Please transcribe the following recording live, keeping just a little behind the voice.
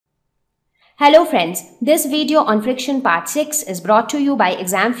Hello friends, this video on friction part 6 is brought to you by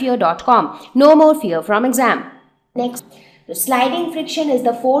examfear.com. No more fear from exam. Next, the sliding friction is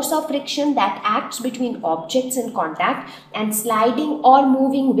the force of friction that acts between objects in contact and sliding or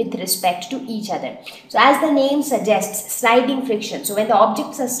moving with respect to each other. So as the name suggests, sliding friction. So when the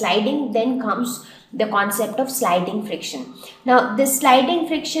objects are sliding, then comes the concept of sliding friction. Now this sliding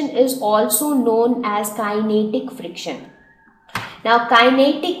friction is also known as kinetic friction. Now,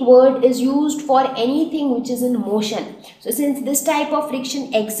 kinetic word is used for anything which is in motion. So, since this type of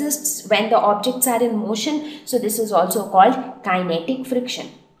friction exists when the objects are in motion, so this is also called kinetic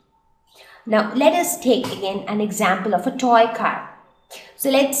friction. Now, let us take again an example of a toy car. So,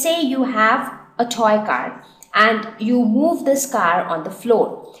 let's say you have a toy car and you move this car on the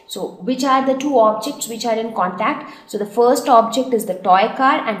floor. So, which are the two objects which are in contact? So, the first object is the toy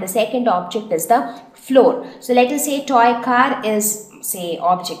car and the second object is the floor. So, let us say toy car is say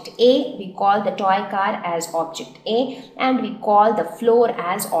object A. We call the toy car as object A and we call the floor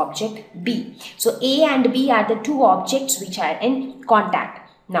as object B. So, A and B are the two objects which are in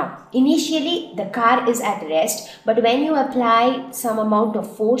contact. Now, initially the car is at rest, but when you apply some amount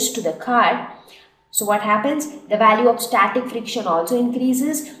of force to the car, so what happens? The value of static friction also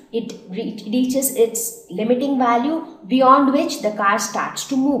increases. It reaches its limiting value beyond which the car starts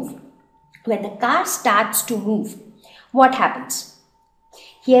to move. When the car starts to move, what happens?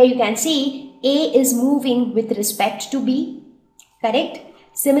 Here you can see A is moving with respect to B, correct?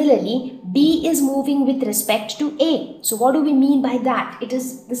 Similarly, B is moving with respect to A. So what do we mean by that? It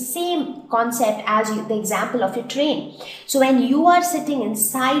is the same concept as the example of a train. So when you are sitting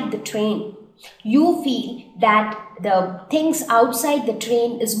inside the train, you feel that the things outside the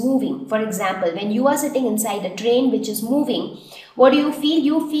train is moving. For example, when you are sitting inside a train which is moving, what do you feel?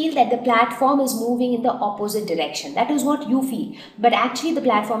 You feel that the platform is moving in the opposite direction. That is what you feel. But actually the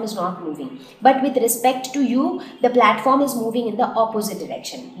platform is not moving. But with respect to you, the platform is moving in the opposite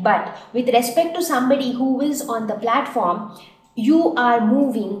direction. But with respect to somebody who is on the platform, you are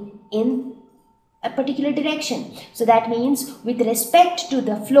moving in a particular direction. So that means with respect to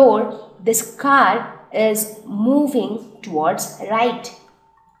the floor, this car is moving towards right.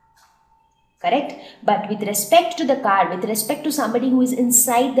 Correct? But with respect to the car, with respect to somebody who is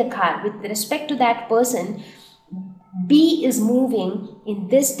inside the car, with respect to that person, B is moving in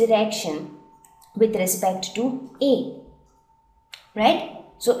this direction with respect to A. Right?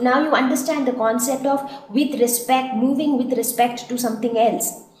 So now you understand the concept of with respect, moving with respect to something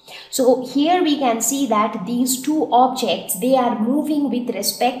else. So here we can see that these two objects, they are moving with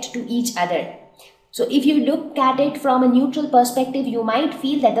respect to each other. So if you look at it from a neutral perspective, you might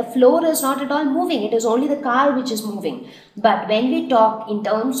feel that the floor is not at all moving. It is only the car which is moving. But when we talk in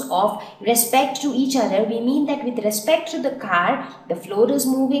terms of respect to each other, we mean that with respect to the car, the floor is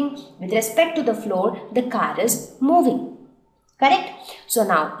moving. With respect to the floor, the car is moving. Correct? So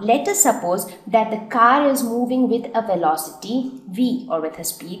now let us suppose that the car is moving with a velocity v or with a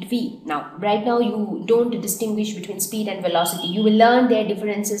speed v. Now right now you don't distinguish between speed and velocity. You will learn their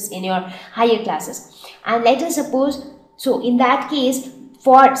differences in your higher classes. And let us suppose, so in that case,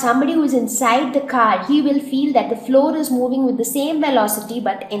 for somebody who is inside the car, he will feel that the floor is moving with the same velocity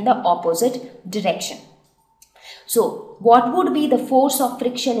but in the opposite direction. So what would be the force of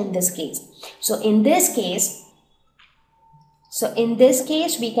friction in this case? So in this case,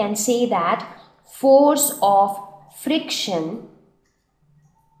 we can say that force of friction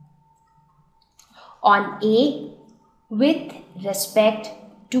on A with respect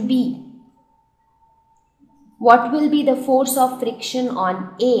to B. What will be the force of friction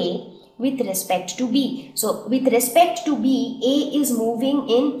on A with respect to B? So with respect to B, A is moving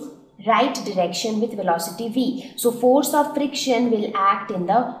in right direction with velocity v. So force of friction will act in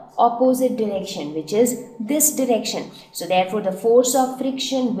the opposite direction, which is this direction. So therefore the force of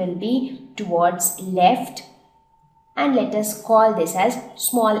friction will be towards left, and let us call this as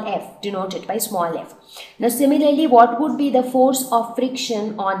small f, denoted by small f. Now similarly, what would be the force of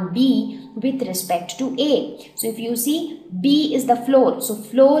friction on B with respect to A? So if you see, B is the floor. So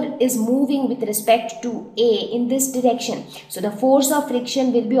floor is moving with respect to A in this direction. So the force of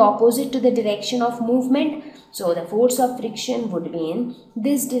friction will be opposite to the direction of movement. So the force of friction would be in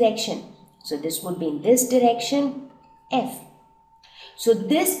this direction. So this would be in this direction, F. So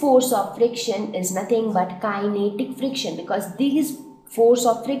this force of friction is nothing but kinetic friction, because these force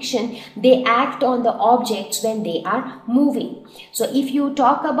of friction, they act on the objects when they are moving. So if you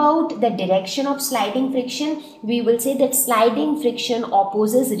talk about the direction of sliding friction, we will say that sliding friction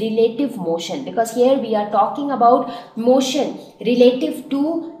opposes relative motion, because here we are talking about motion relative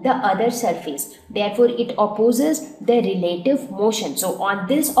to the other surface. Therefore, it opposes the relative motion. So on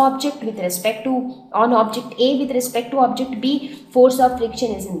this object with respect to, on object A with respect to object B, force of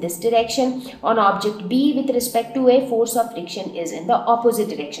friction is in this direction. On object B with respect to A, force of friction is in the opposite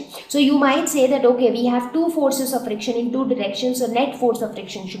direction. So you might say that, okay, we have two forces of friction in two directions, so net force of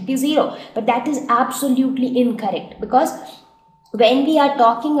friction should be 0. But that is absolutely incorrect, because when we are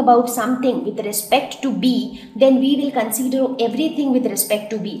talking about something with respect to B, then we will consider everything with respect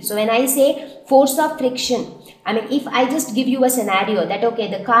to B. So when I say force of friction, I mean, if I just give you a scenario that,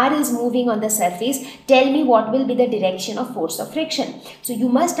 okay, the car is moving on the surface, tell me what will be the direction of force of friction. So you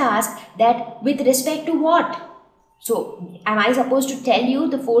must ask that with respect to what? So am I supposed to tell you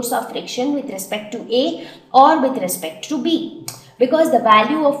the force of friction with respect to A or with respect to B? Because the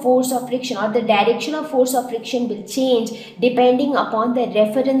value of force of friction or the direction of force of friction will change depending upon the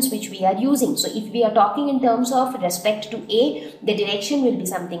reference which we are using. So if we are talking in terms of respect to A, the direction will be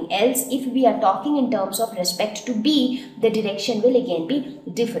something else. If we are talking in terms of respect to B, the direction will again be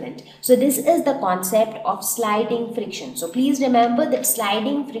different. So this is the concept of sliding friction. So please remember that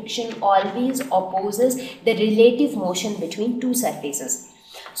sliding friction always opposes the relative motion between two surfaces.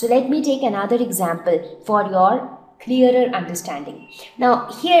 So let me take another example for your clearer understanding.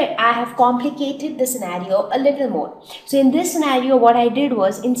 Now here I have complicated the scenario a little more. So in this scenario, what I did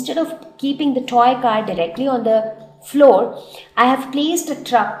was, instead of keeping the toy car directly on the floor, I have placed a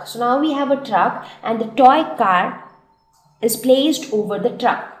truck. So now we have a truck and the toy car is placed over the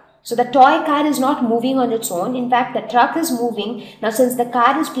truck. So the toy car is not moving on its own. In fact, the truck is moving. Now since the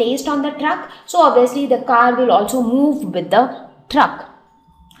car is placed on the truck, so obviously the car will also move with the truck.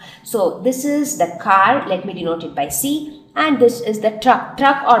 So this is the car, let me denote it by C, and this is the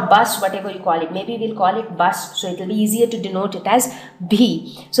truck or bus, whatever you call it. Maybe we'll call it bus, so it will be easier to denote it as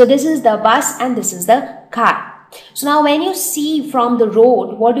B. So this is the bus and this is the car. So now when you see from the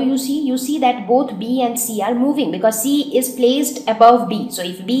road, what do you see? You see that both B and C are moving, because C is placed above B. So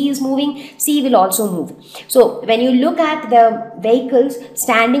if B is moving, C will also move. So when you look at the vehicles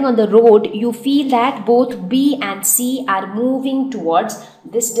standing on the road, you feel that both B and C are moving towards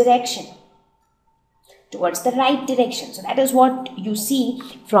this direction, towards the right direction. So that is what you see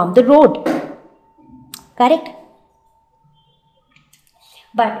from the road. Correct?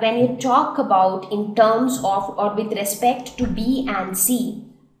 But when you talk about in terms of or with respect to B and C,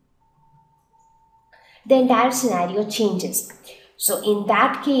 the entire scenario changes. So in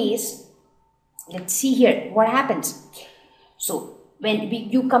that case, let's see here what happens. So when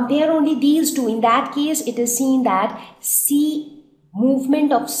you compare only these two, in that case, it is seen that C,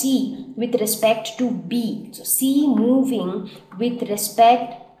 movement of C with respect to B. So C moving with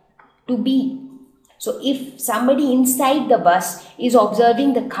respect to B. So if somebody inside the bus is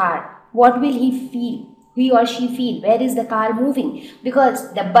observing the car, what will he feel? He or she feel? Where is the car moving?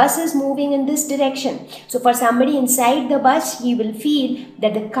 Because the bus is moving in this direction. So for somebody inside the bus, he will feel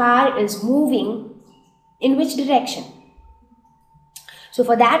that the car is moving in which direction? So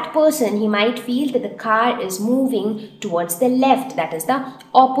for that person, he might feel that the car is moving towards the left, that is the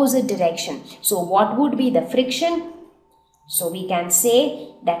opposite direction. So what would be the friction? So we can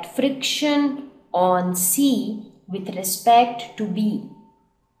say that friction on C with respect to B.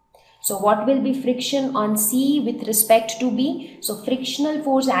 So what will be friction on C with respect to B? So frictional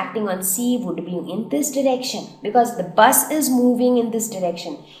force acting on C would be in this direction, because the bus is moving in this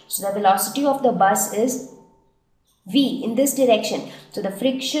direction. So the velocity of the bus is V in this direction. So the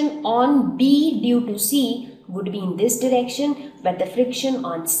friction on B due to C would be in this direction, but the friction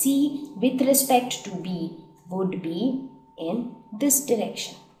on C with respect to B would be in this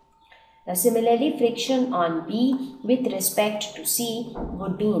direction. Now similarly, friction on B with respect to C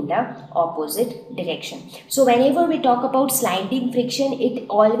would be in the opposite direction. So whenever we talk about sliding friction, it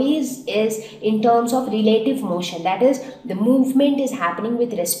always is in terms of relative motion. That is, the movement is happening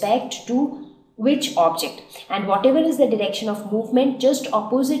with respect to which object, and whatever is the direction of movement, just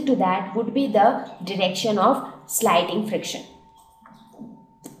opposite to that would be the direction of sliding friction.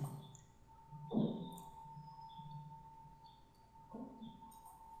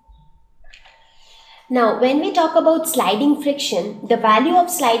 Now, when we talk about sliding friction, the value of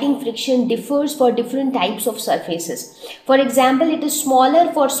sliding friction differs for different types of surfaces. For example, it is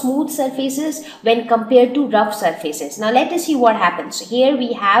smaller for smooth surfaces when compared to rough surfaces. Now, let us see what happens. So here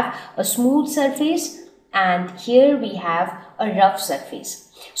we have a smooth surface and here we have a rough surface.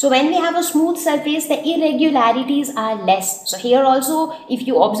 So when we have a smooth surface, the irregularities are less. So here also, if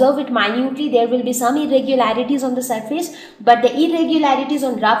you observe it minutely, there will be some irregularities on the surface, but the irregularities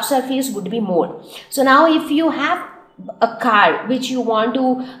on rough surface would be more. So now if you have a car which you want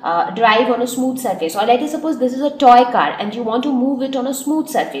to drive on a smooth surface, or let us suppose this is a toy car and you want to move it on a smooth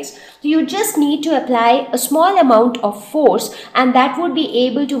surface. So you just need to apply a small amount of force and that would be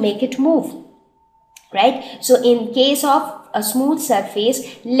able to make it move, right? So in case of a smooth surface,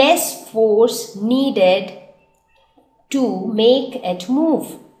 less force needed to make it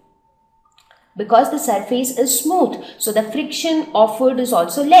move, because the surface is smooth, so the friction offered is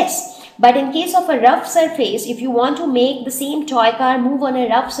also less. But in case of a rough surface, if you want to make the same toy car move on a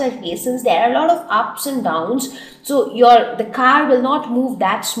rough surface, since there are a lot of ups and downs, so the car will not move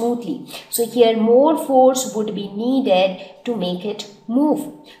that smoothly. So here more force would be needed to make it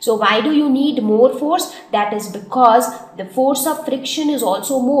move. So why do you need more force? That is because the force of friction is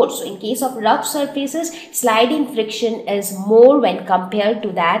also more. So in case of rough surfaces, sliding friction is more when compared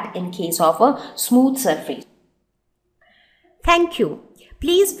to that in case of a smooth surface. Thank you.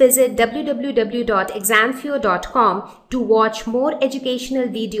 Please visit www.examfear.com to watch more educational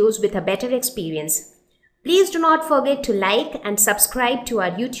videos with a better experience. Please do not forget to like and subscribe to our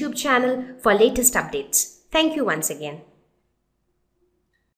YouTube channel for latest updates. Thank you once again.